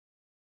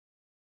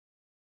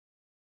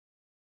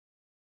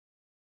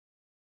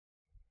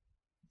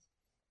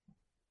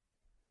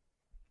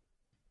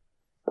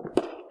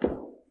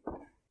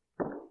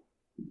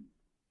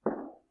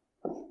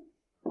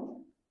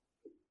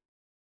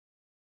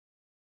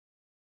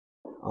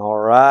All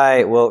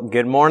right. Well,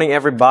 good morning,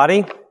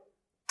 everybody.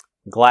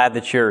 Glad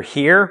that you're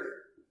here,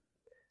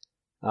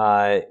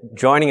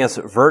 joining us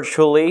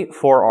virtually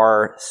for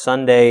our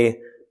Sunday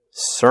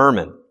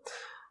sermon.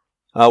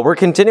 We're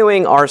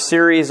continuing our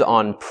series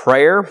on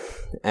prayer,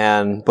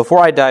 and before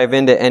I dive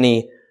into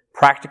any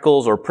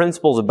practicals or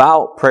principles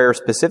about prayer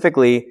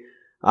specifically,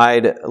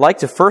 I'd like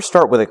to first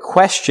start with a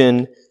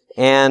question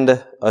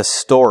and a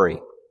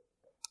story.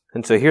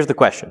 And so here's the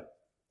question.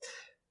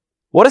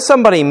 What does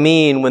somebody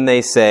mean when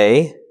they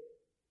say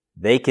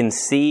they can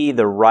see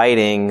the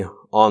writing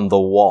on the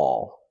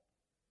wall?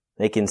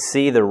 They can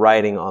see the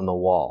writing on the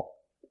wall.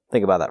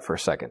 Think about that for a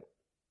second.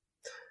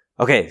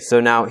 Okay,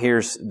 so now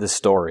here's the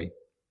story.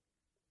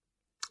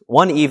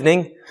 One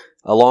evening,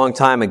 a long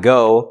time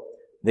ago,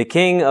 the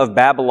king of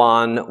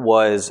Babylon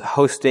was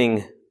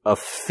hosting a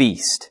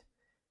feast.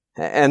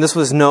 And this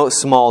was no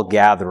small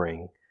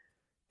gathering.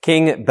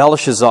 King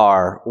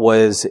Belshazzar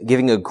was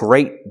giving a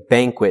great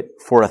banquet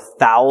for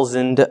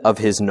 1,000 of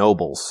his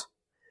nobles.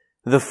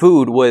 The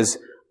food was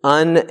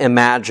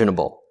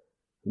unimaginable.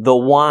 The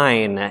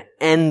wine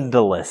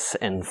endless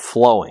and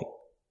flowing.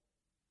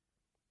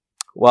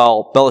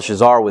 While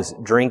Belshazzar was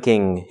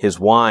drinking his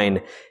wine,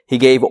 he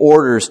gave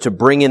orders to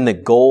bring in the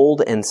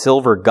gold and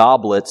silver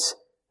goblets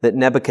that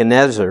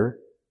Nebuchadnezzar,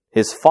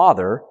 his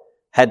father,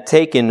 had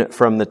taken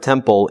from the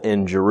temple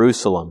in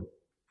Jerusalem.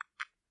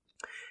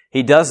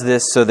 He does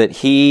this so that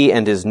he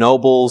and his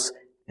nobles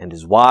and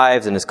his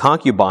wives and his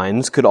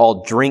concubines could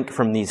all drink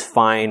from these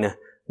fine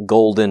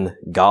golden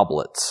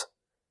goblets.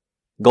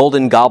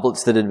 Golden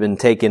goblets that had been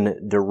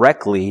taken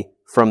directly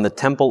from the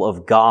temple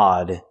of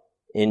God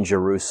in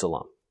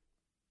Jerusalem.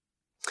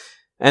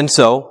 And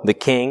so the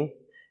king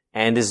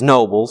and his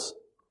nobles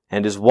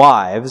and his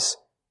wives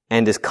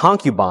and his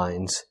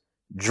concubines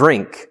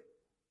drink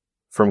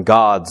from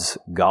God's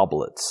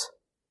goblets.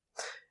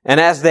 And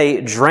as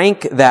they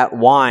drank that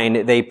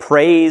wine, they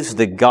praised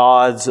the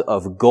gods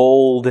of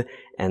gold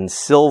and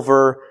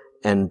silver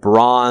and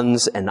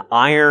bronze and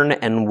iron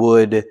and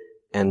wood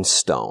and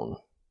stone.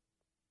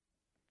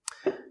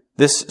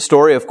 This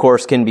story, of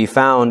course, can be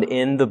found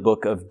in the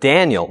book of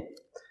Daniel.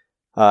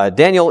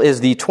 Daniel is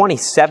the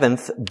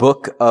 27th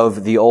book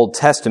of the Old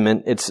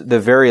Testament. It's the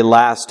very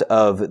last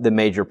of the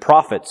major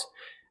prophets.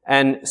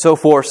 And so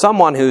for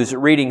someone who's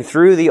reading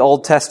through the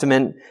Old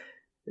Testament,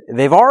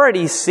 they've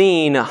already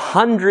seen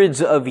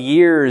hundreds of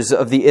years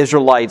of the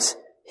Israelites'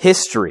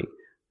 history,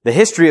 the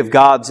history of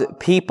God's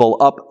people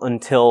up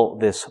until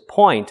this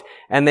point.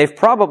 And they've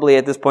probably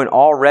at this point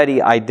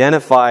already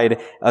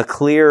identified a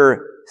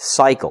clear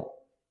cycle.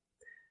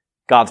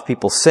 God's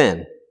people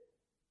sin,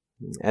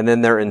 and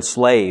then they're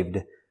enslaved.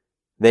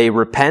 They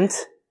repent,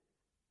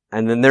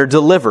 and then they're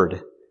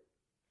delivered.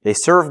 They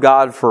serve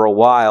God for a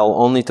while,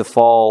 only to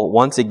fall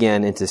once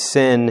again into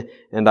sin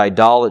and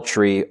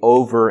idolatry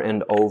over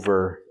and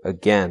over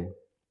again.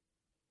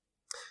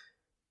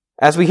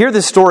 As we hear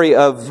the story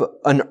of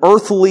an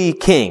earthly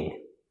king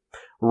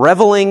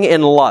reveling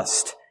in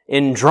lust,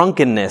 in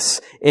drunkenness,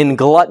 in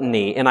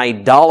gluttony, in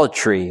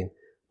idolatry,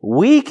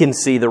 we can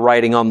see the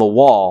writing on the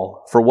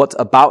wall for what's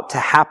about to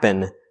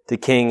happen to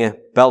King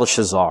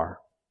Belshazzar.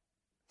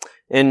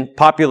 In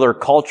popular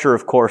culture,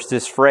 of course,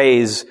 this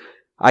phrase,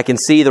 I can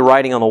see the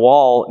writing on the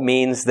wall,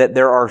 means that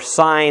there are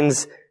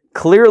signs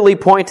clearly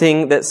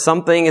pointing that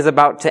something is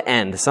about to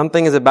end.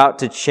 Something is about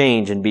to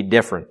change and be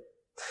different.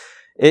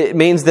 It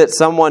means that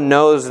someone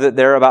knows that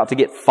they're about to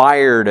get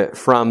fired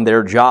from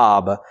their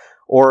job,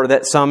 or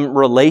that some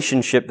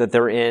relationship that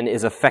they're in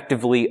is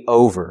effectively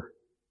over.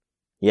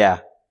 Yeah,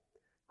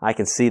 I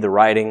can see the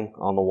writing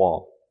on the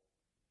wall.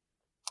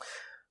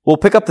 We'll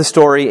pick up the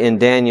story in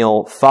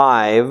Daniel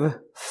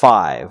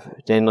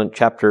 5:5. Daniel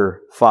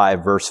chapter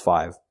 5, verse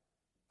 5. It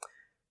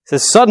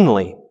says,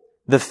 "Suddenly,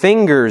 the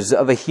fingers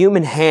of a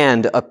human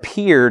hand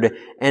appeared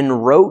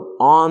and wrote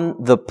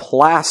on the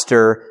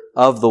plaster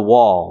of the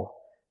wall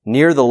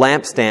near the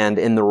lampstand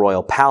in the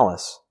royal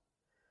palace.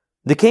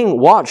 The king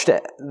watched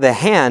the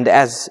hand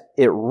as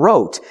it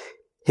wrote.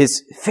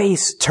 His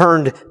face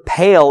turned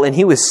pale, and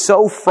he was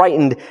so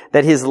frightened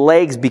that his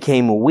legs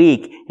became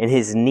weak and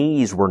his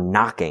knees were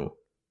knocking.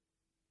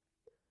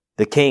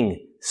 The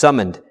king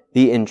summoned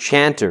the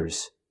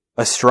enchanters,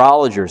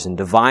 astrologers, and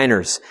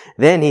diviners.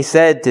 Then he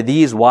said to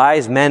these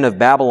wise men of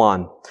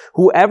Babylon,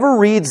 'Whoever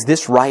reads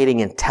this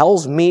writing and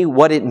tells me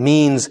what it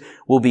means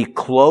will be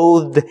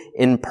clothed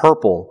in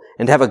purple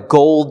and have a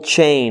gold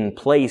chain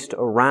placed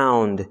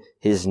around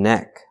his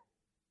neck.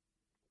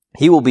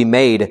 He will be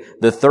made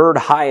the third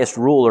highest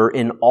ruler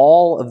in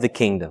all of the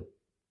kingdom.'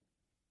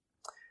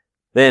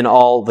 Then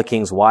all the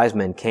king's wise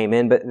men came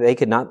in, but they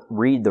could not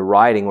read the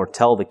writing or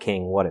tell the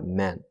king what it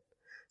meant.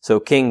 So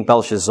King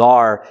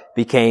Belshazzar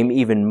became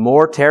even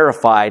more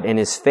terrified, and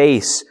his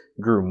face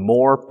grew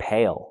more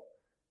pale.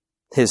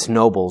 His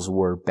nobles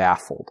were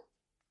baffled.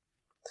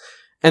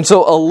 And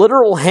so a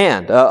literal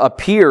hand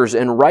appears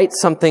and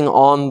writes something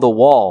on the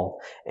wall.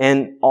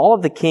 And all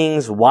of the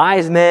king's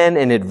wise men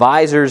and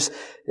advisors,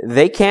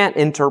 they can't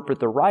interpret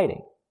the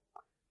writing.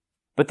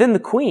 But then the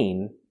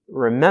queen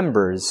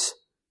remembers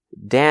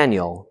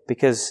Daniel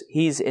because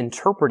he's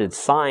interpreted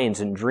signs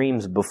and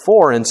dreams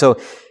before, and so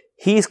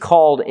he's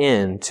called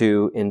in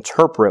to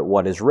interpret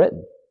what is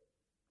written.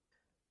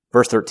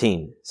 Verse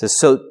 13 says,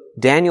 "So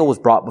Daniel was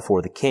brought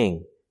before the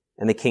king,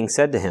 and the king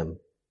said to him,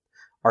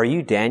 'Are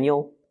you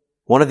Daniel,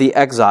 one of the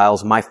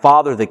exiles my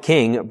father the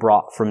king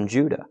brought from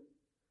Judah?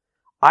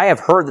 I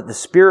have heard that the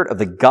spirit of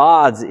the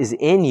gods is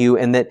in you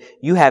and that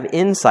you have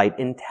insight,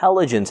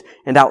 intelligence,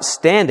 and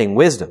outstanding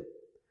wisdom.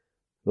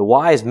 The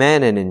wise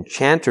men and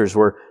enchanters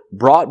were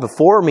brought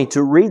before me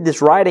to read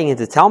this writing and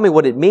to tell me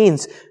what it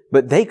means,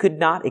 but they could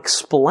not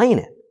explain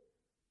it.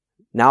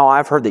 Now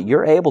I've heard that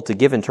you're able to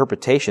give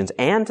interpretations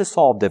and to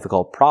solve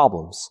difficult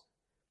problems.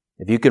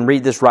 If you can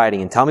read this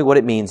writing and tell me what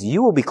it means,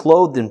 you will be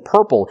clothed in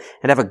purple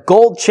and have a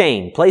gold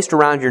chain placed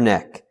around your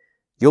neck.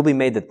 You'll be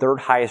made the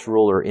third highest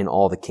ruler in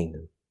all the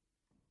kingdom.'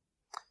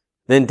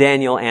 Then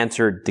Daniel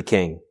answered the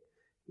king,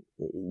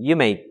 'You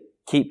may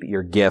keep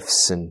your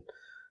gifts and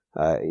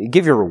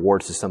give your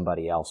rewards to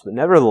somebody else, but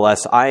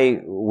nevertheless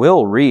I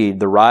will read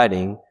the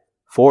writing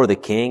for the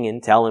king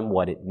and tell him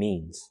what it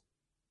means.'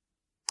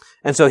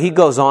 And so he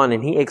goes on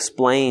and he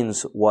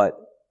explains what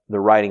the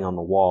writing on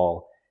the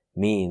wall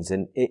means.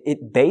 And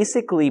it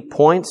basically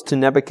points to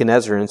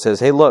Nebuchadnezzar and says,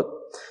 hey, look,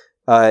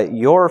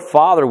 your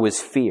father was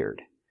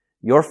feared.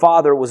 Your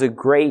father was a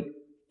great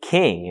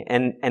king.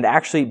 And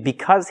actually,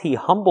 because he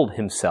humbled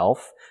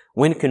himself,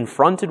 when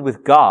confronted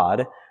with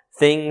God,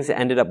 things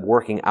ended up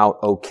working out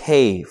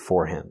okay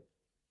for him.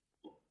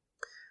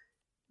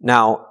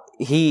 Now,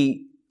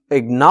 he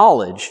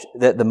acknowledged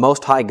that the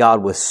Most High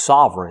God was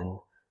sovereign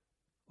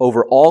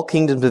over all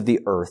kingdoms of the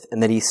earth,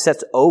 and that he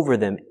sets over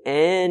them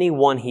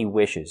anyone he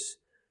wishes.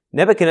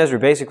 Nebuchadnezzar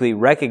basically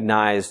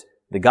recognized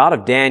the God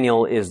of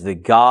Daniel is the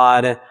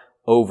God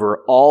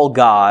over all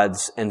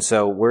gods, and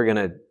so we're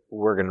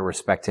gonna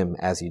respect him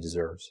as he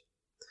deserves.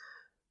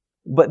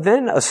 But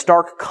then a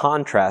stark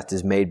contrast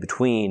is made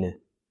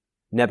between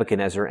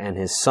Nebuchadnezzar and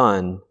his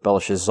son,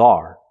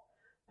 Belshazzar.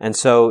 And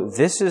so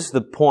this is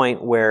the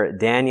point where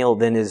Daniel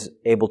then is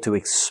able to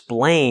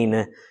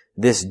explain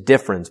this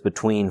difference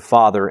between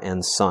father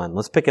and son.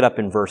 Let's pick it up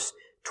in verse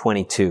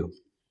 22.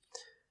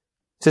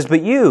 It says,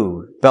 "But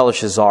you,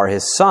 Belshazzar,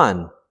 his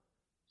son,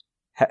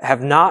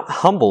 have not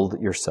humbled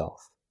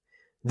yourself,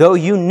 though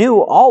you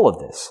knew all of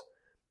this.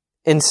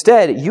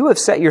 Instead, you have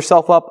set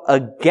yourself up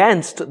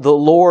against the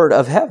Lord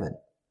of heaven.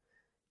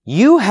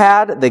 You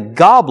had the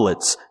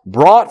goblets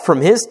brought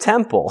from his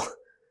temple,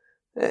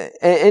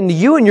 and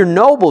you and your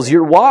nobles,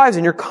 your wives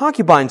and your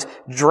concubines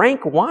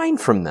drank wine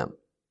from them.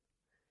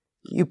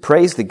 You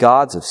praised the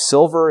gods of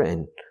silver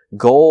and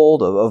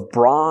gold, of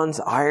bronze,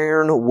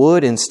 iron,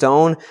 wood, and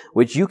stone,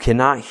 which you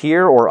cannot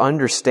hear or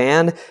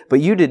understand, but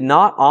you did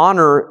not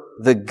honor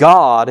the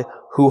God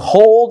who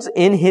holds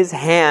in his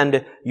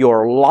hand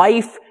your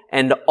life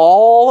and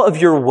all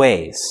of your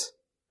ways."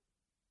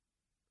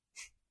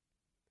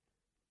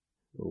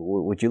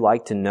 Would you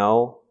like to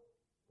know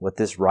what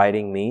this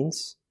writing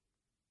means?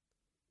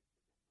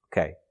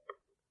 Okay,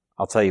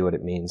 I'll tell you what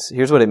it means.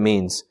 Here's what it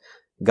means.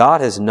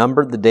 God has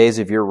numbered the days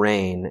of your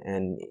reign,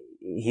 and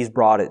he's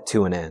brought it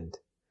to an end.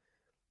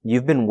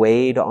 You've been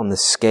weighed on the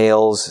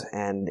scales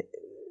and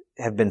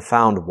have been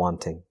found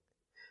wanting.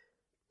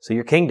 So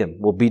your kingdom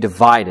will be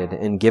divided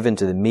and given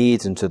to the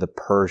Medes and to the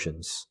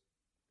Persians.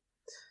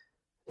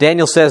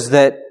 Daniel says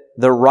that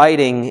the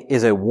writing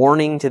is a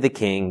warning to the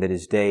king that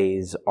his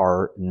days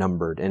are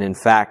numbered. And in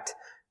fact,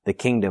 the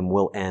kingdom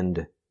will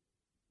end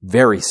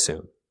very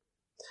soon.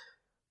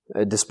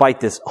 Despite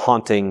this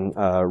haunting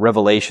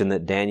revelation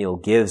that Daniel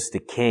gives the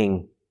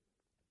king,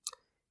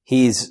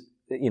 he's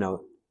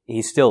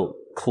still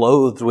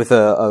clothed with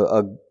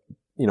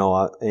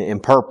in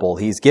purple.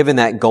 He's given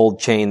that gold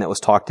chain that was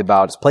talked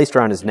about. It's placed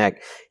around his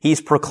neck. He's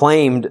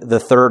proclaimed the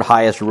third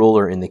highest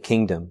ruler in the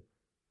kingdom.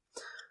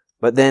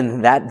 But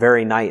then that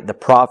very night, the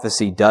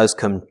prophecy does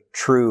come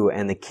true,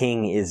 and the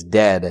king is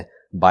dead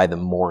by the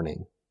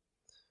morning.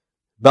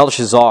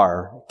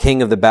 Belshazzar,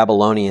 king of the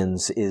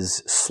Babylonians,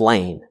 is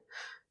slain.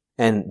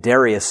 And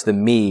Darius the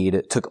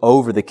Mede took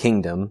over the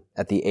kingdom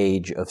at the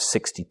age of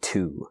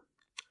 62.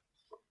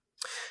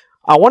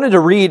 I wanted to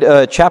read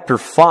chapter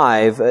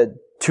 5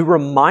 to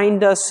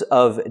remind us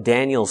of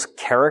Daniel's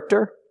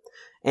character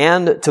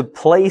and to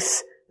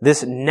place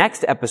this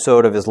next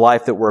episode of his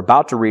life that we're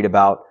about to read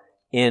about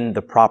in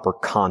the proper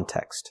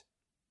context.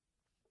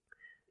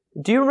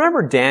 Do you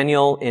remember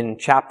Daniel in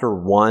chapter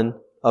 1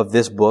 of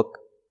this book?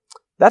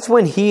 That's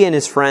when he and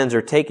his friends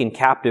are taken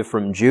captive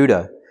from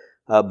Judah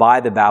by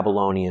the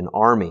Babylonian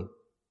army.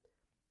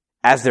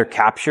 As they're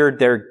captured,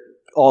 they're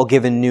all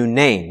given new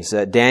names.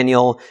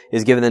 Daniel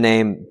is given the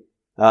name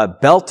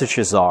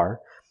Belteshazzar.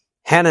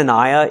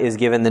 Hananiah is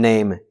given the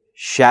name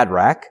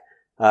Shadrach.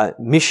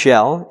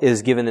 Mishael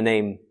is given the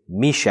name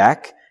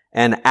Meshach.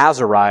 And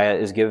Azariah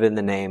is given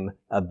the name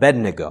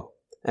Abednego.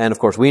 And of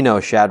course, we know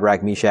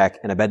Shadrach, Meshach,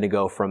 and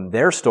Abednego from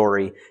their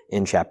story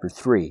in chapter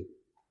 3.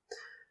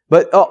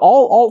 But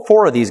all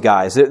four of these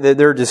guys,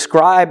 they're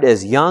described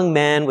as young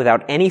men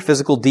without any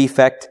physical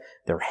defect.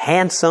 They're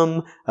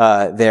handsome.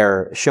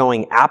 They're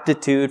showing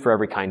aptitude for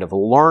every kind of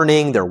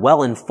learning. They're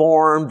well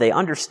informed. They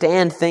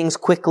understand things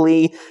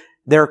quickly.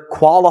 They're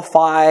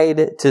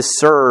qualified to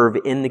serve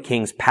in the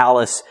king's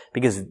palace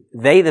because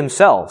they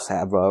themselves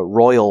have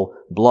royal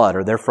blood,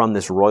 or they're from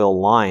this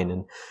royal line.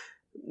 And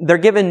they're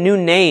given new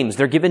names.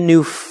 They're given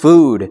new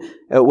food,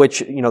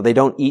 which, they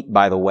don't eat,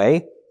 by the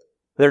way.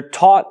 They're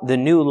taught the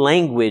new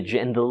language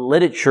and the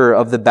literature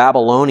of the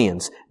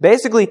Babylonians.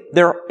 Basically,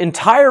 their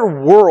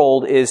entire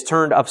world is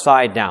turned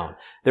upside down.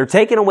 They're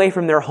taken away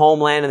from their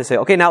homeland and they say,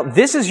 okay, now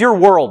this is your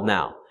world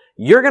now.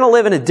 You're going to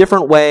live in a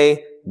different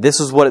way. This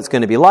is what it's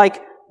going to be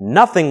like.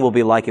 Nothing will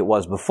be like it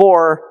was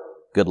before.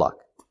 Good luck.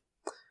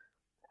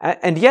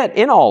 And yet,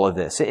 in all of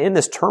this, in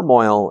this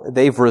turmoil,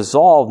 they've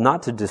resolved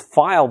not to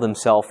defile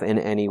themselves in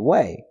any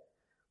way.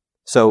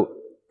 So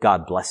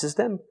God blesses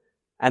them.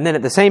 And then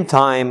at the same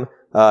time,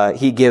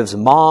 He gives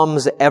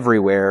moms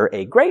everywhere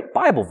a great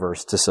Bible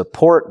verse to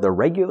support the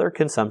regular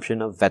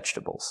consumption of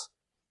vegetables.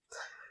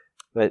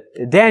 But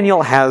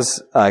Daniel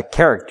has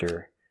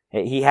character.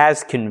 He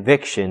has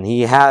conviction.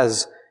 He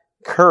has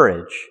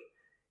courage.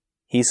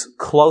 He's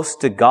close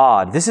to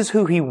God. This is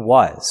who he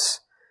was.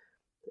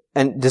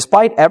 And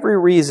despite every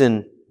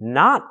reason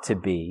not to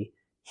be,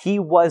 he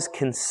was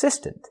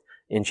consistent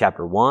in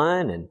chapter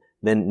 1 and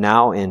then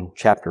now in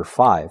chapter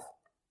 5.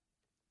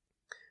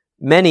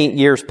 Many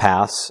years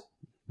pass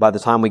by the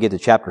time we get to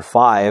chapter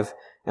 5,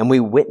 and we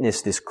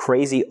witness this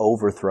crazy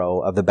overthrow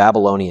of the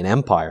Babylonian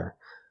Empire.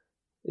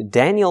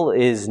 Daniel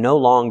is no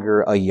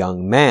longer a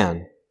young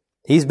man.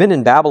 He's been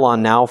in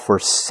Babylon now for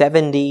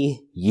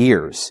 70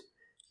 years,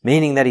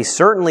 meaning that he's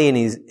certainly in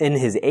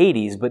his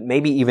 80s, but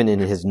maybe even in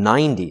his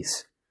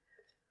 90s.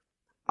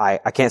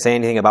 I can't say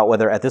anything about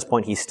whether at this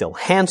point he's still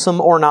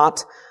handsome or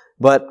not,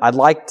 but I'd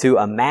like to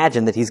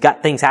imagine that he's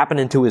got things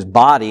happening to his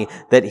body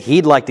that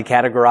he'd like to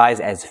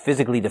categorize as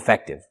physically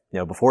defective.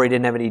 Before he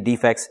didn't have any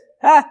defects.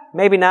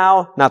 Maybe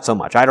now, not so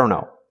much. I don't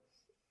know.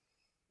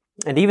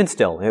 And even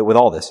still, with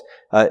all this,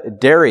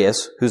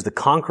 Darius, who's the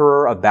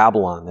conqueror of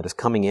Babylon that is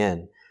coming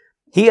in,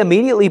 he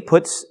immediately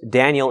puts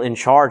Daniel in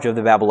charge of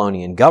the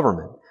Babylonian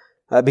government,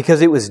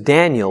 because it was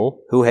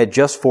Daniel who had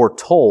just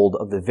foretold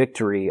of the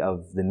victory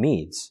of the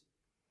Medes.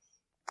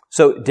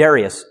 So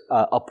Darius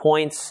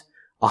appoints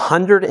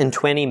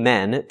 120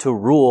 men to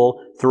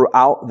rule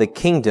throughout the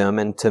kingdom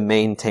and to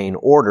maintain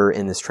order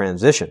in this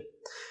transition.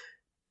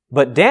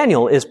 But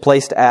Daniel is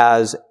placed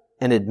as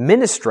an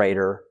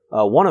administrator,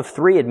 one of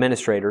 3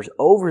 administrators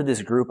over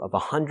this group of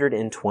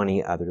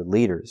 120 other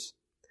leaders.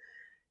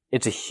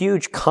 It's a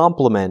huge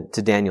compliment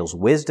to Daniel's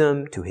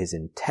wisdom, to his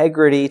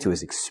integrity, to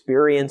his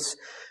experience.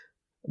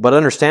 But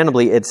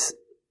understandably, it's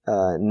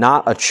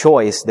not a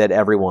choice that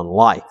everyone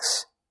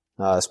likes,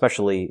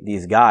 especially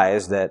these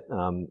guys that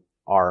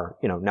are,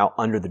 now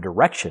under the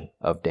direction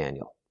of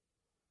Daniel.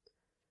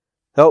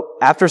 So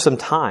after some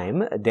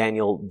time,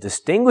 Daniel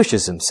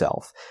distinguishes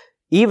himself,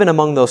 even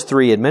among those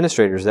 3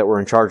 administrators that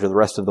were in charge of the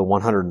rest of the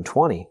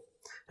 120.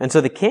 And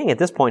so the king, at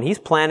this point, he's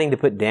planning to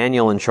put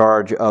Daniel in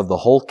charge of the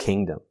whole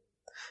kingdom.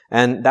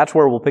 And that's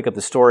where we'll pick up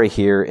the story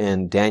here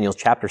in Daniel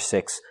chapter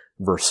 6,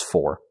 verse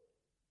 4.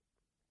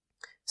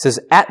 It says,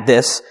 "At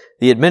this,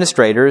 the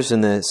administrators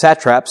and the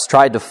satraps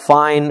tried to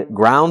find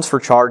grounds for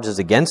charges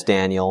against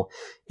Daniel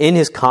in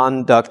his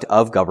conduct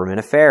of government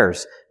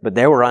affairs, but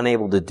they were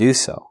unable to do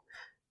so.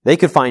 They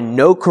could find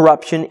no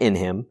corruption in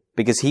him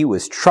because he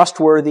was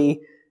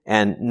trustworthy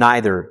and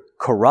neither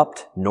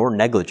corrupt nor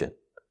negligent.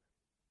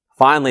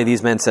 Finally,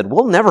 these men said,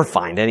 we'll never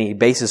find any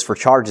basis for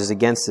charges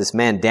against this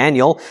man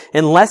Daniel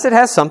unless it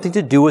has something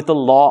to do with the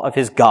law of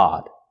his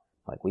God."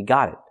 Like, we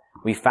got it.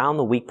 We found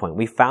the weak point.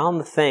 We found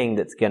the thing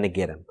that's going to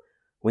get him.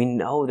 We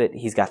know that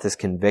he's got this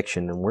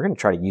conviction, and we're going to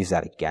try to use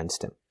that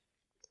against him.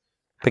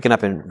 Picking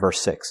up in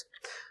verse 6.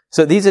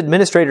 "So these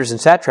administrators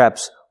and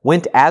satraps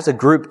went as a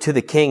group to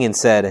the king and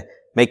said,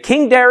 'May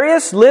King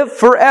Darius live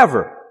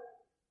forever.'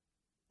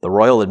 The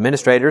royal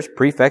administrators,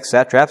 prefects,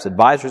 satraps,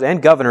 advisors,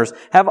 and governors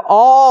have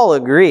all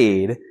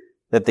agreed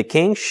that the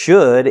king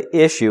should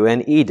issue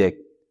an edict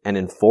and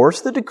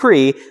enforce the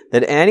decree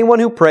that anyone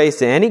who prays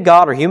to any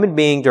god or human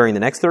being during the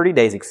next 30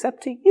 days,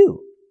 except to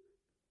you,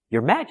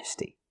 your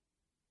majesty,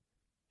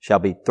 shall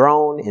be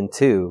thrown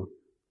into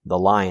the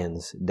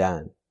lion's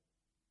den."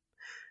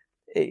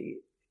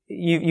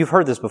 You've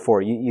heard this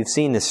before. You've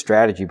seen this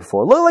strategy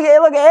before. Look,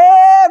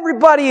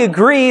 everybody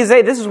agrees,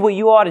 hey, this is what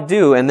you ought to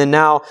do. And then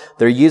now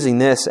they're using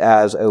this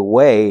as a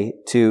way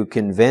to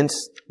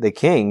convince the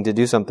king to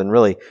do something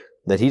really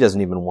that he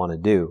doesn't even want to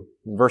do.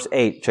 In verse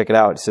 8, check it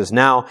out. It says,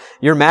 "Now,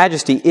 your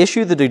majesty,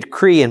 issue the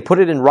decree and put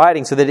it in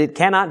writing so that it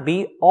cannot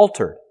be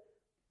altered,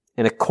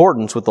 in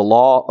accordance with the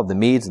law of the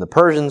Medes and the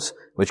Persians,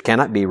 which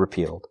cannot be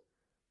repealed."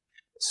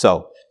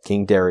 So,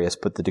 King Darius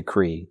put the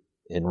decree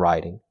in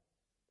writing.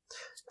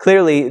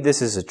 Clearly,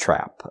 this is a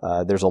trap.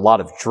 There's a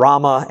lot of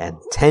drama and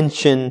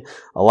tension,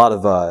 a lot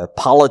of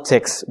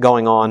politics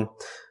going on.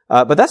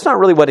 But that's not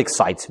really what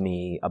excites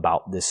me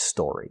about this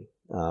story.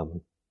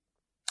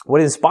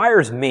 What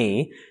inspires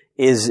me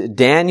is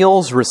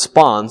Daniel's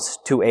response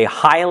to a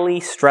highly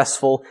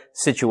stressful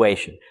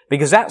situation.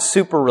 Because that's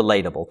super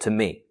relatable to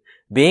me.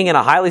 Being in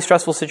a highly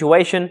stressful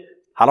situation,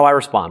 how do I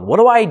respond? What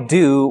do I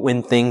do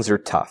when things are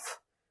tough?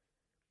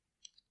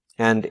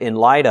 And in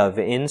light of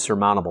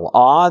insurmountable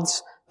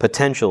odds,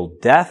 potential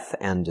death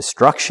and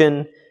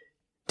destruction,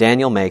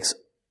 Daniel makes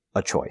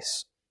a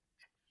choice.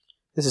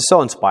 This is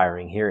so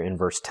inspiring here in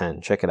verse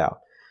 10. Check it out.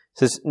 It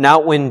says, "Now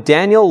when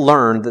Daniel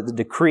learned that the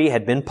decree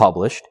had been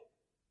published,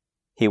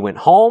 he went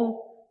home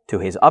to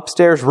his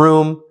upstairs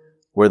room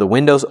where the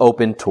windows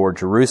opened toward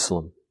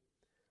Jerusalem.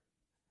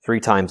 3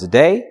 times a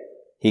day,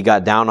 he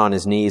got down on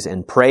his knees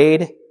and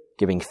prayed,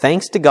 giving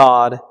thanks to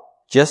God,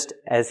 just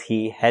as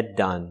he had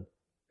done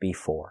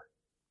before."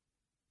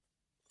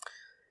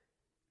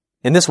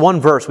 In this one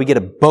verse, we get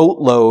a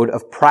boatload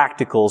of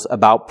practicals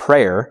about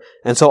prayer.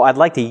 And so I'd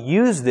like to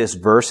use this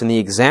verse and the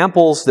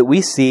examples that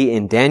we see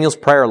in Daniel's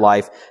prayer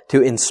life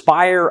to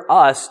inspire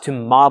us to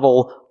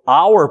model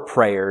our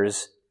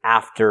prayers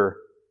after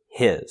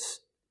his.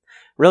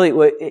 Really,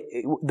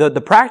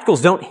 the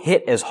practicals don't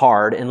hit as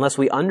hard unless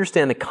we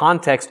understand the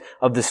context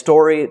of the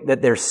story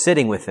that they're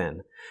sitting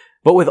within.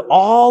 But with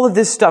all of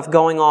this stuff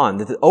going on,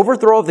 the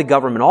overthrow of the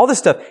government, all this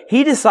stuff,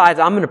 he decides,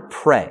 I'm going to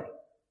pray.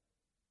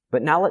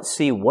 But now let's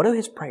see, what do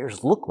his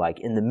prayers look like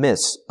in the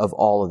midst of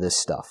all of this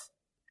stuff?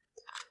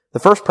 The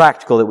first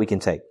practical that we can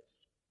take.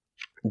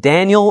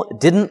 Daniel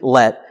didn't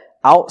let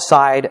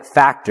outside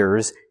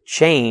factors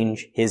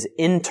change his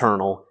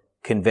internal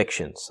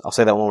convictions. I'll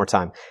say that one more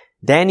time.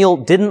 Daniel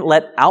didn't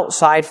let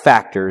outside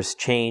factors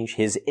change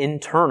his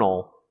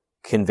internal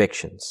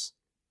convictions.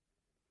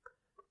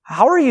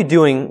 How are you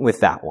doing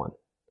with that one?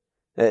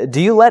 Do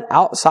you let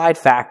outside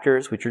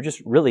factors, which are just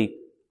really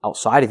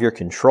outside of your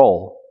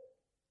control,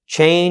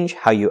 change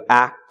how you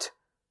act,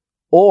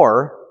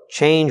 or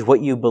change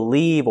what you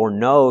believe or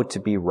know to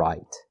be right?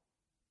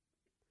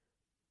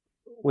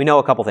 We know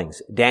a couple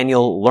things.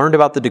 Daniel learned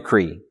about the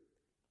decree.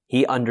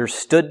 He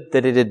understood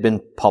that it had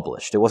been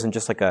published. It wasn't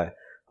just like a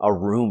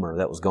rumor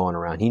that was going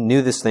around. He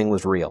knew this thing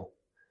was real.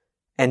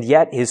 And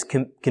yet his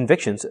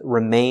convictions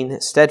remain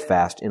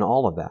steadfast in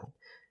all of that.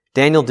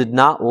 Daniel did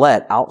not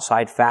let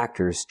outside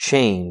factors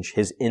change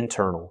his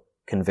internal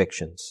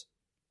convictions.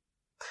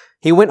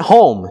 He went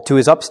home to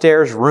his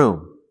upstairs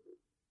room.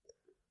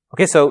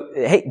 Okay, so,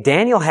 hey,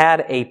 Daniel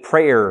had a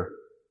prayer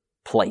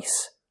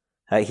place.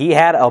 He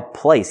had a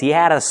place. He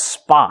had a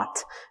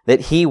spot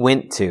that he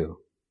went to.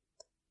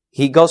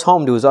 He goes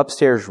home to his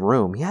upstairs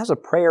room. He has a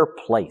prayer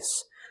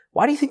place.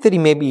 Why do you think that he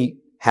maybe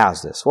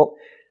has this? Well,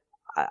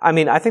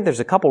 I think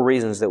there's a couple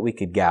reasons that we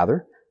could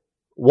gather.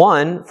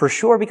 One, for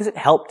sure, because it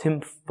helped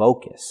him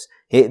focus.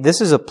 This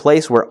is a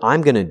place where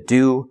I'm going to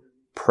do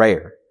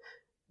prayer.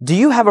 Do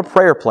you have a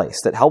prayer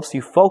place that helps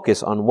you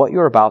focus on what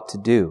you're about to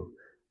do,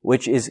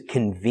 which is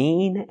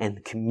convene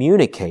and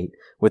communicate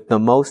with the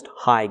Most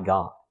High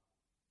God?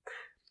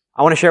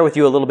 I want to share with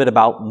you a little bit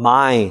about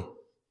my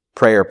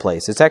prayer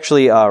place. It's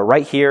actually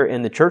right here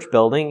in the church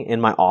building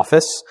in my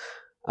office.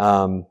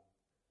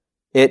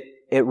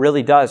 It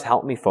really does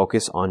help me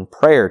focus on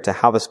prayer to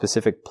have a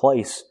specific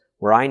place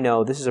where I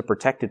know this is a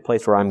protected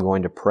place where I'm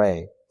going to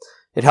pray.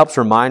 It helps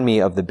remind me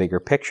of the bigger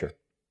picture.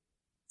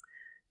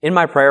 In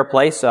my prayer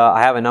place,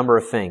 I have a number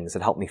of things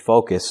that help me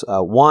focus.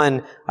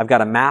 One, I've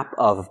got a map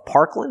of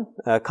Parkland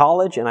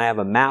College, and I have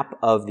a map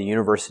of the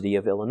University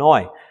of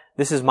Illinois.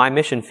 This is my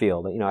mission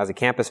field. As a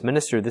campus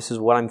minister, this is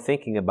what I'm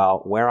thinking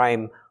about, where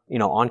I'm,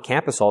 on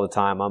campus all the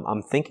time.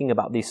 I'm thinking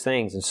about these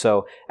things. And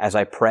so as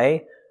I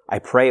pray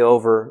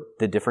over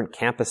the different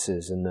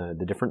campuses and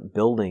the different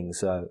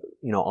buildings,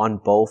 on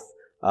both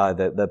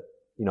the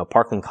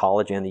Parkland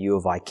College and the U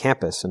of I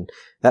campus, and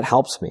that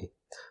helps me.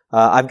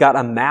 I've got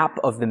a map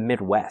of the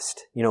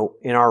Midwest.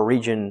 In our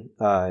region,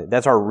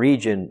 that's our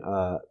region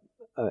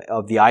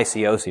of the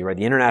ICOC, right?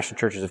 The International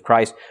Churches of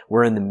Christ.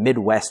 We're in the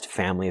Midwest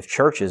family of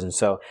churches, and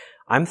so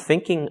I'm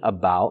thinking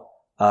about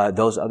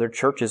those other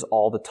churches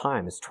all the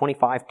time. It's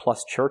 25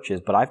 plus churches,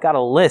 but I've got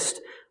a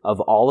list of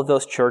all of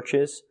those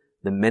churches,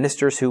 the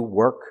ministers who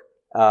work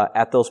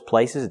at those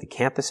places, the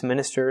campus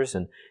ministers,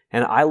 and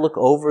I look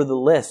over the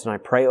list and I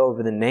pray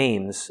over the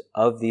names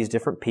of these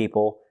different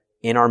people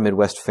in our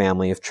Midwest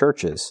family of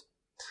churches.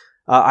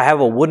 I have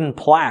a wooden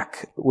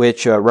plaque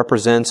which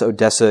represents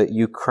Odessa,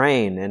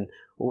 Ukraine, and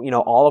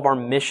all of our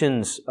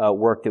missions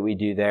work that we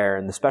do there,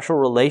 and the special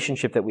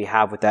relationship that we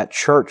have with that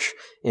church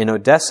in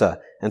Odessa.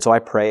 And so I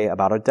pray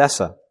about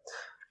Odessa.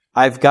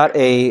 I've got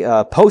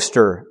a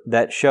poster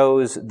that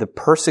shows the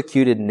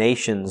persecuted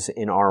nations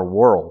in our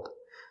world.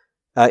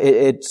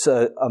 It's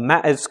a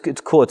map. It's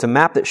cool. It's a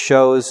map that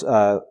shows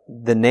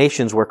the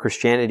nations where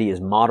Christianity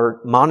is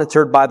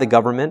monitored by the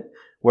government,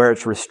 where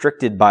it's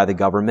restricted by the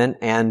government,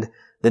 and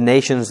the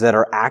nations that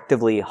are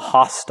actively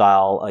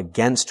hostile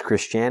against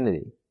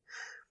Christianity.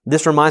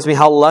 This reminds me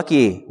how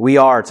lucky we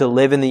are to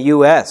live in the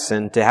U.S.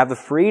 and to have the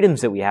freedoms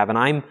that we have, and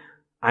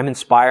I'm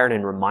inspired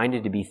and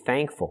reminded to be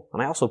thankful.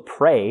 And I also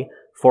pray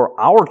for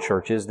our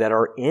churches that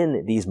are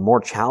in these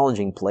more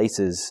challenging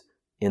places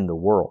in the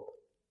world.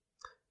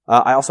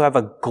 I also have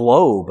a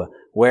globe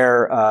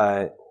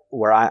where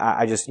where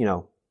I just,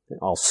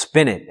 I'll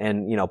spin it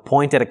and,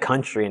 point at a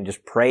country and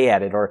just pray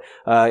at it. Or,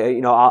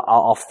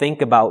 I'll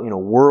think about,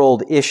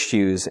 world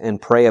issues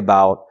and pray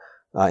about,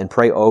 and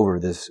pray over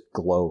this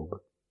globe.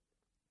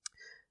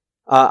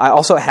 I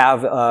also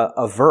have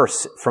a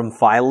verse from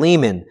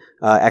Philemon,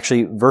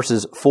 actually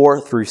verses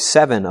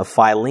 4-7 of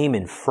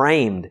Philemon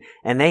framed,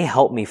 and they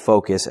help me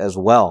focus as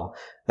well.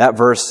 That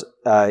verse,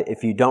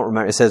 if you don't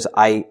remember, it says,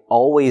 I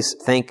always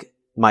thank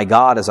my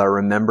God as I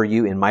remember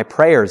you in my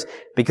prayers,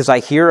 because I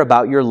hear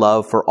about your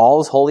love for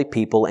all His holy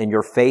people and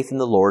your faith in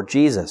the Lord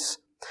Jesus.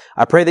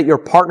 I pray that your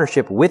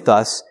partnership with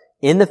us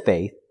in the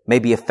faith may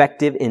be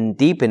effective in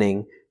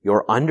deepening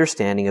your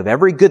understanding of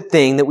every good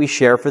thing that we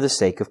share for the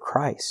sake of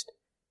Christ.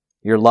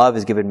 Your love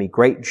has given me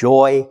great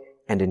joy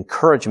and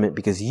encouragement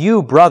because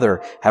you,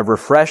 brother, have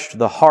refreshed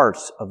the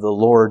hearts of the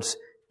Lord's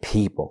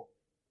people.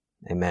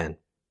 Amen.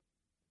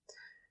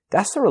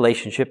 That's the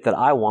relationship that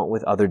I want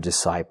with other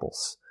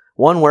disciples.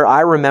 One where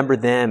I remember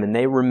them and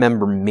they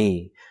remember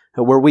me.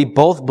 Where we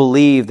both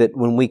believe that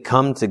when we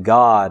come to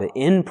God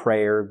in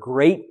prayer,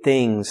 great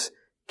things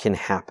can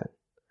happen.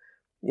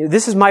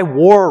 This is my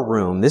war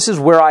room. This is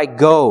where I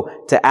go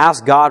to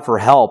ask God for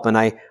help. And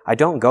I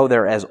don't go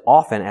there as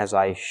often as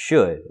I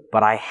should,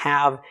 but I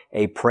have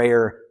a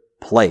prayer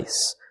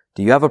place.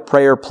 Do you have a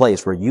prayer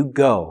place where you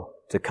go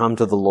to come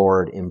to the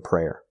Lord in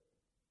prayer?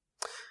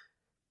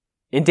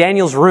 In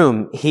Daniel's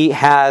room, he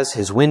has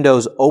his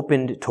windows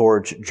opened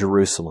towards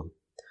Jerusalem.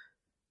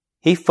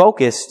 He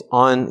focused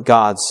on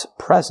God's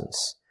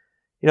presence.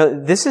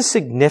 This is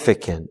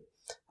significant.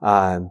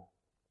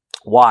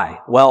 Why?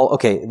 Well,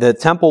 okay, the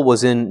temple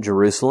was in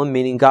Jerusalem,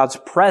 meaning God's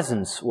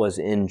presence was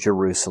in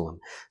Jerusalem.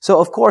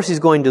 So, of course, he's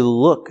going to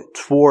look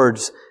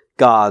towards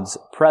God's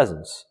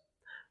presence.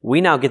 We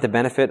now get the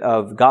benefit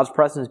of God's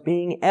presence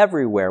being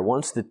everywhere.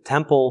 Once the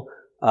temple,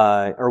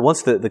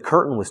 once the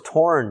curtain was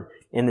torn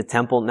in the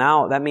temple,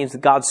 now that means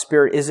that God's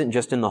Spirit isn't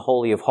just in the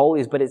Holy of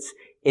Holies, but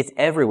it's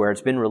everywhere.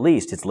 It's been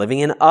released. It's living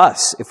in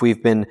us if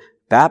we've been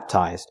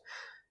baptized.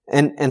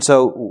 And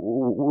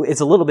so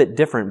it's a little bit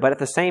different, but at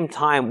the same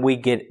time, we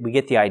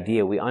get the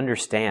idea. We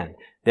understand.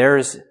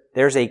 There's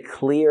a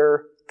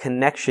clear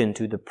connection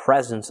to the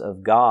presence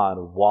of God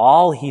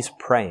while he's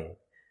praying,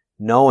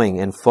 knowing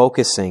and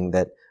focusing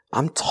that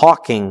I'm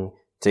talking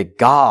to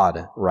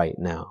God right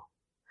now.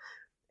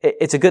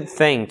 It's a good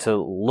thing to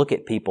look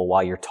at people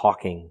while you're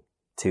talking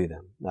to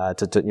them,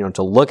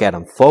 to look at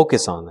them,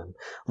 focus on them.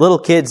 Little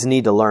kids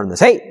need to learn this.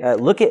 Hey,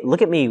 look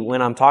at me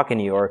when I'm talking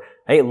to you, or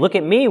hey, look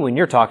at me when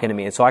you're talking to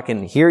me, and so I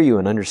can hear you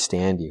and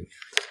understand you.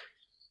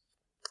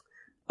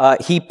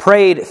 He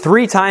prayed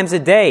 3 times a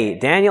day.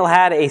 Daniel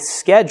had a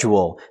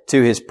schedule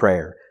to his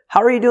prayer.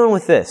 How are you doing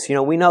with this?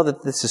 We know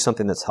that this is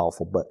something that's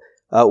helpful,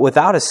 but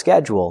without a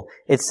schedule,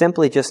 it's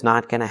simply just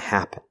not going to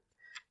happen.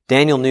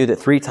 Daniel knew that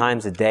 3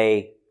 times a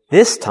day,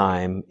 this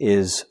time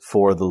is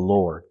for the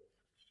Lord.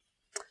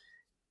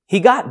 He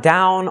got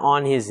down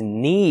on his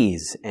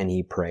knees and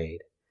he prayed.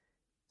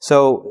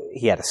 So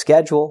he had a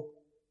schedule,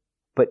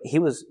 but he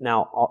was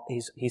now,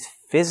 he's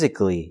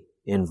physically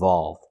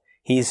involved.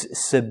 He's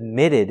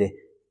submitted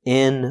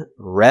in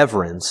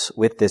reverence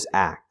with this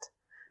act.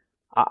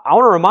 I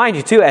want to remind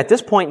you too, at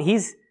this point,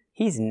 he's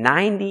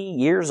 90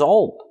 years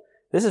old.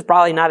 This is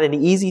probably not an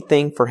easy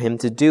thing for him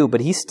to do, but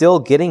he's still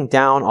getting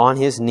down on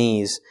his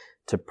knees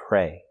to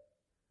pray.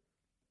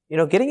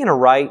 Getting in a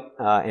right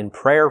and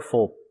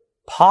prayerful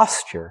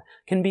posture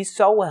can be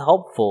so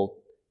helpful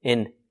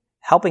in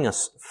helping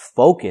us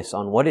focus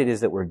on what it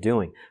is that we're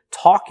doing,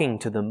 talking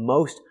to the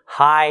most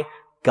high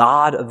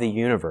God of the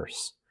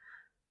universe.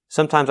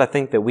 Sometimes I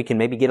think that we can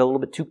maybe get a little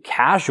bit too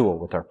casual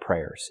with our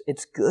prayers.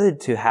 It's good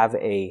to have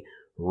a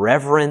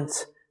reverent,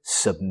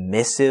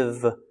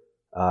 submissive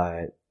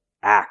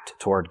act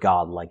toward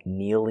God, like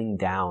kneeling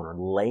down or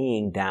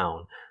laying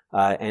down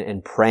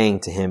and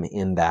praying to Him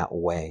in that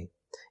way.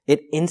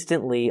 It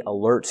instantly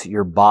alerts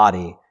your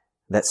body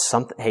that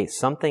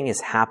something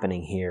is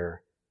happening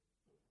here.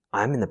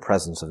 I'm in the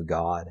presence of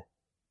God.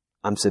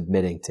 I'm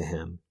submitting to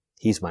Him.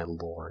 He's my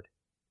Lord.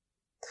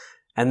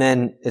 And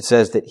then it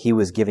says that he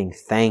was giving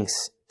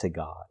thanks to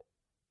God.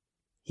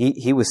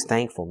 He was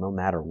thankful no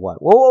matter what.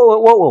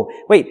 Whoa.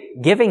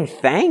 Wait, giving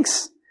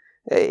thanks?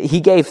 He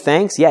gave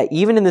thanks, yeah,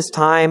 even in this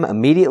time,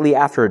 immediately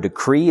after a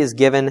decree is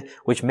given,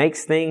 which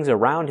makes things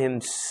around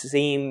him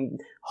seem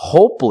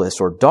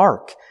hopeless or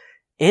dark.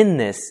 In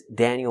this,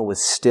 Daniel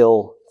was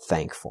still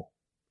thankful.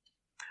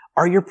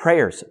 Are your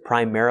prayers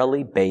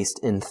primarily based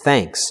in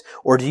thanks?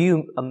 Or do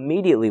you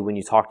immediately, when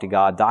you talk to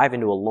God, dive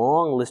into a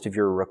long list of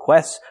your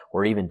requests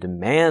or even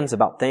demands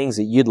about things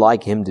that you'd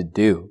like Him to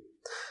do?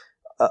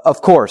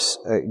 Of course,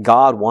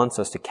 God wants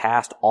us to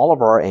cast all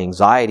of our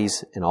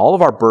anxieties and all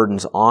of our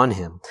burdens on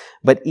Him.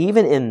 But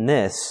even in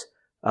this,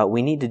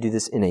 we need to do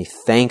this in a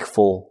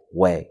thankful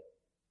way.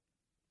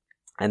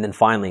 And then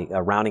finally,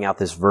 rounding out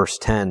this verse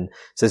 10,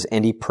 says,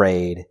 and he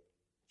prayed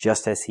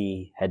just as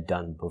he had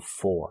done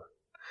before.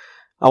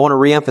 I want to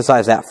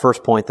reemphasize that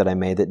first point that I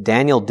made, that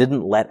Daniel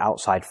didn't let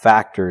outside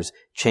factors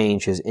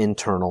change his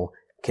internal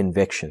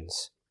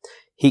convictions.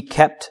 He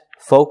kept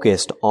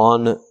focused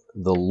on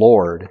the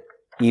Lord,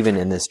 even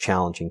in this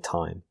challenging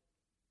time.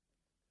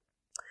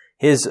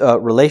 His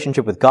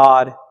relationship with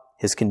God,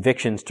 his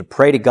convictions to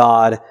pray to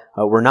God,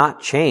 were not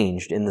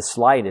changed in the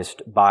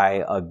slightest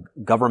by a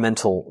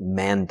governmental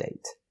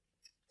mandate.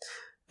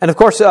 And of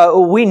course,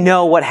 we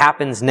know what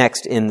happens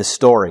next in the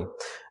story.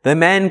 The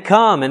men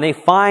come and they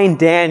find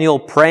Daniel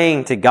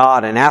praying to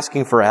God and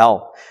asking for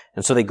help.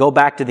 And so they go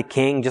back to the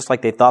king just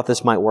like they thought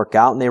this might work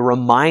out, and they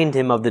remind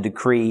him of the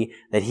decree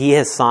that he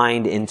has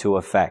signed into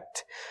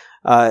effect.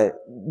 Even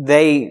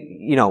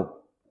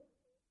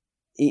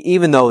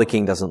though the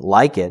king doesn't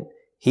like it,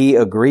 he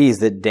agrees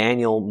that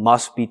Daniel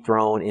must be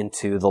thrown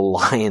into the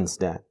lion's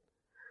den.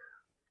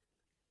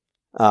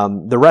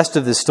 The rest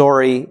of the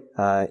story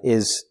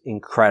is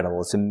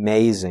incredible. It's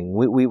amazing.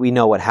 We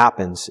know what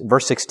happens.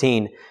 Verse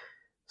 16,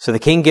 so the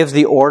king gives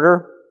the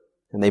order,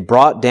 and they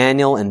brought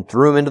Daniel and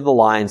threw him into the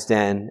lion's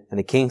den. And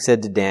the king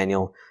said to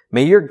Daniel,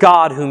 "May your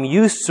God, whom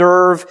you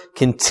serve,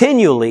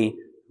 continually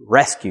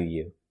rescue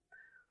you."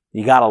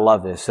 You gotta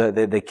love this. So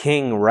the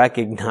king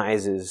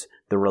recognizes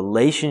the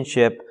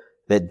relationship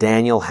that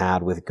Daniel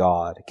had with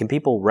God. Can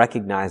people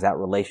recognize that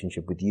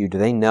relationship with you? Do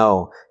they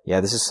know,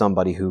 this is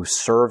somebody who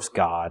serves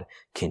God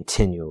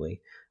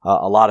continually?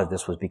 A lot of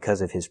this was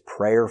because of his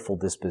prayerful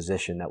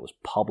disposition that was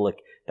public,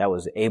 that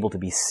was able to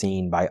be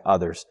seen by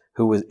others.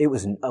 It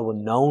was a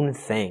known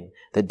thing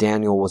that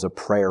Daniel was a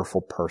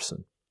prayerful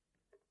person.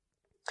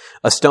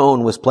 A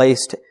stone was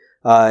placed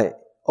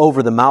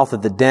over the mouth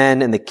of the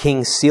den, and the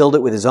king sealed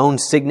it with his own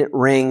signet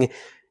ring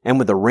and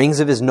with the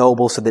rings of his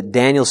nobles so that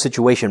Daniel's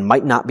situation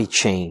might not be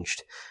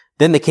changed.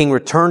 Then the king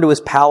returned to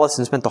his palace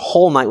and spent the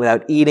whole night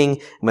without eating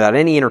and without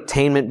any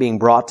entertainment being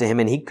brought to him,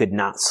 and he could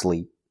not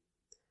sleep.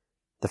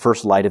 The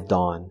first light of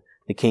dawn,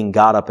 the king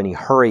got up and he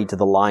hurried to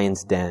the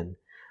lion's den.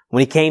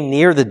 When he came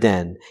near the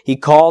den, he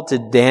called to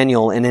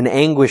Daniel in an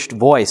anguished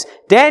voice,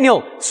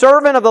 "Daniel,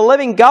 servant of the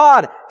living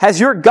God, has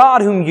your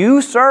God whom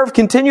you serve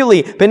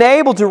continually been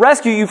able to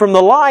rescue you from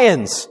the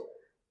lions?"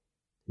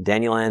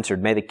 Daniel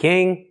answered, "May the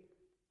king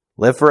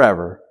live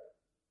forever.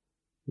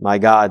 My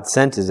God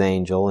sent his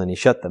angel and he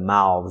shut the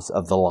mouths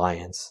of the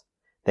lions.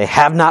 They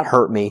have not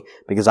hurt me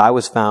because I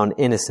was found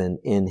innocent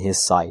in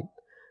his sight.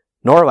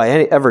 Nor have I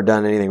ever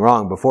done anything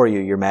wrong before you,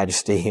 your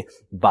majesty,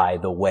 by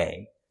the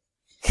way."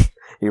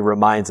 He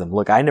reminds him,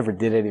 look, I never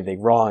did anything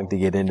wrong to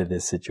get into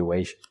this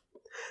situation.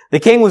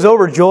 The king was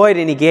overjoyed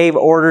and he gave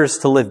orders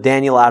to lift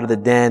Daniel out of the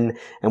den.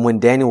 And when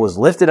Daniel was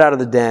lifted out of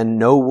the den,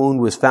 no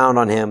wound was found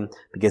on him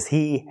because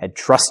he had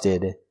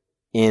trusted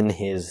in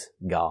his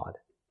God.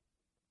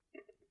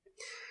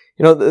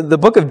 The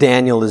book of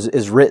Daniel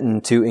is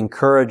written to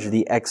encourage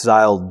the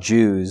exiled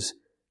Jews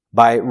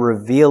by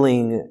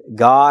revealing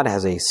God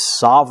has a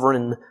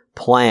sovereign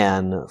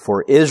plan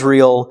for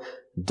Israel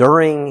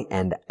during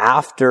and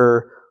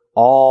after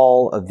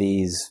all of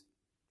these,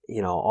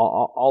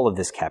 all of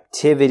this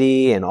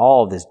captivity and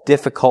all of this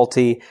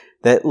difficulty.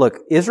 That, look,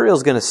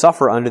 Israel's going to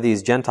suffer under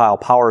these Gentile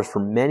powers for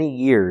many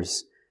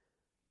years,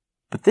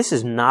 but this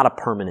is not a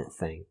permanent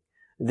thing.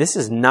 This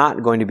is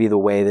not going to be the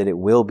way that it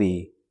will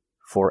be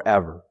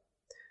forever.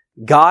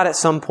 God at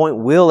some point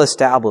will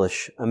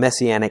establish a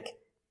messianic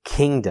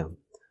kingdom,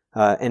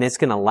 and it's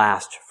going to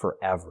last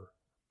forever.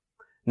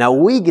 Now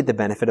we get the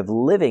benefit of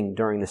living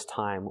during this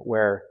time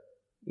where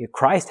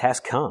Christ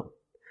has come.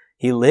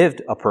 He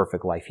lived a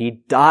perfect life.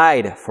 He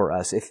died for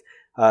us. If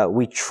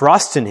we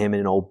trust in Him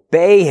and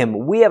obey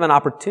Him, we have an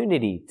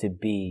opportunity to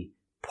be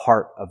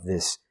part of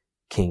this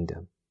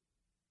kingdom.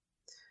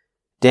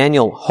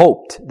 Daniel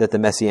hoped that the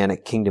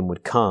Messianic kingdom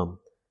would come,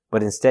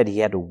 but instead he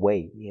had to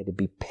wait. He had to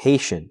be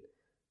patient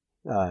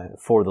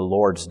for the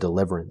Lord's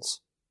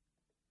deliverance.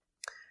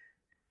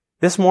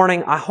 This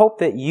morning, I hope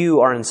that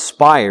you are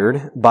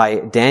inspired by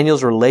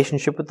Daniel's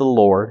relationship with the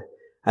Lord,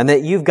 and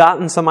that you've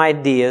gotten some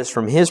ideas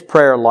from his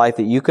prayer life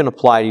that you can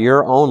apply to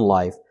your own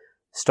life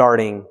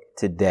starting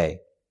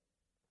today.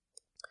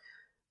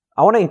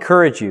 I want to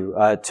encourage you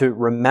to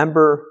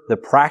remember the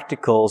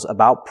practicals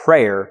about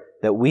prayer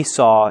that we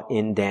saw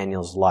in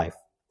Daniel's life.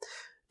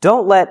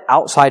 Don't let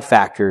outside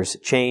factors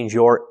change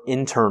your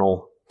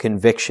internal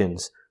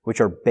convictions,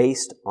 which are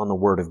based on the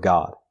Word of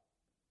God.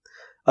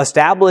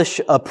 Establish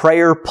a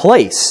prayer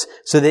place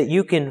so that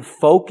you can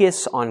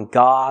focus on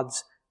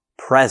God's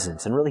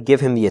presence and really give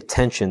Him the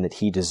attention that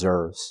He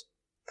deserves.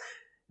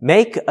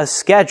 Make a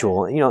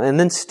schedule, and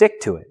then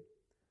stick to it.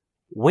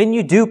 When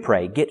you do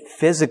pray, get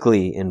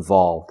physically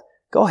involved.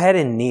 Go ahead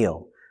and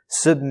kneel.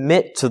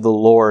 Submit to the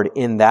Lord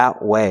in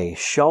that way,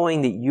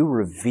 showing that you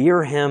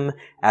revere Him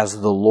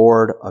as the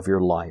Lord of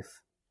your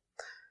life.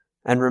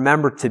 And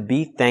remember to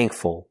be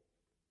thankful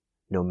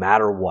no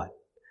matter what.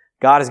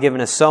 God has given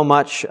us so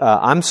much.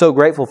 I'm so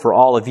grateful for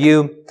all of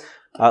you.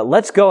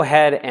 Let's go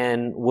ahead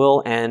and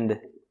we'll end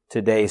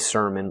today's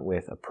sermon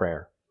with a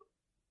prayer.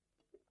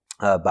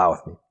 Bow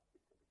with me.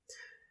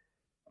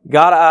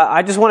 God,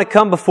 I just want to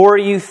come before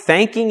you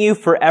thanking you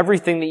for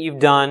everything that you've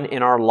done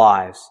in our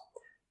lives.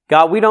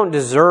 God, we don't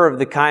deserve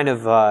the kind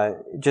of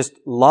just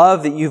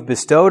love that you've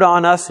bestowed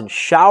on us and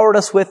showered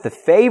us with, the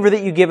favor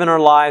that you give in our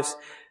lives.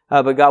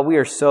 But God, we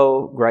are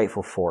so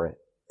grateful for it.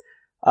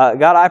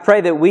 God, I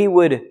pray that we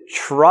would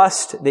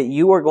trust that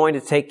you are going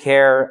to take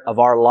care of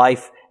our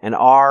life and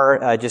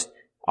our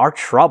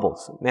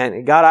troubles.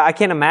 Man, God, I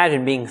can't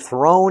imagine being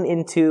thrown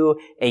into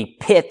a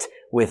pit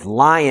with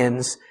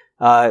lions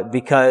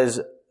because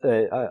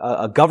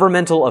a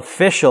governmental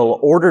official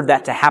ordered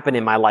that to happen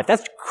in my life.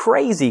 That's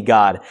crazy,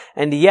 God.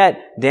 And yet,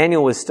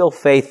 Daniel was still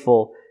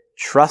faithful,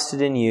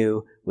 trusted in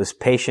you, was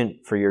patient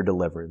for your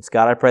deliverance.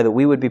 God, I pray that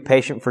we would be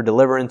patient for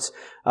deliverance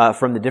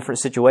from the different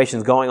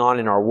situations going on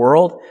in our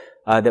world,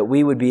 that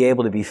we would be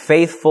able to be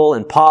faithful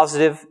and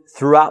positive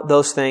throughout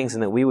those things,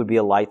 and that we would be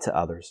a light to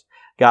others.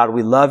 God,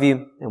 we love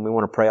you, and we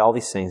want to pray all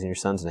these things in your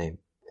Son's name.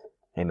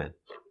 Amen.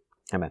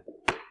 Amen.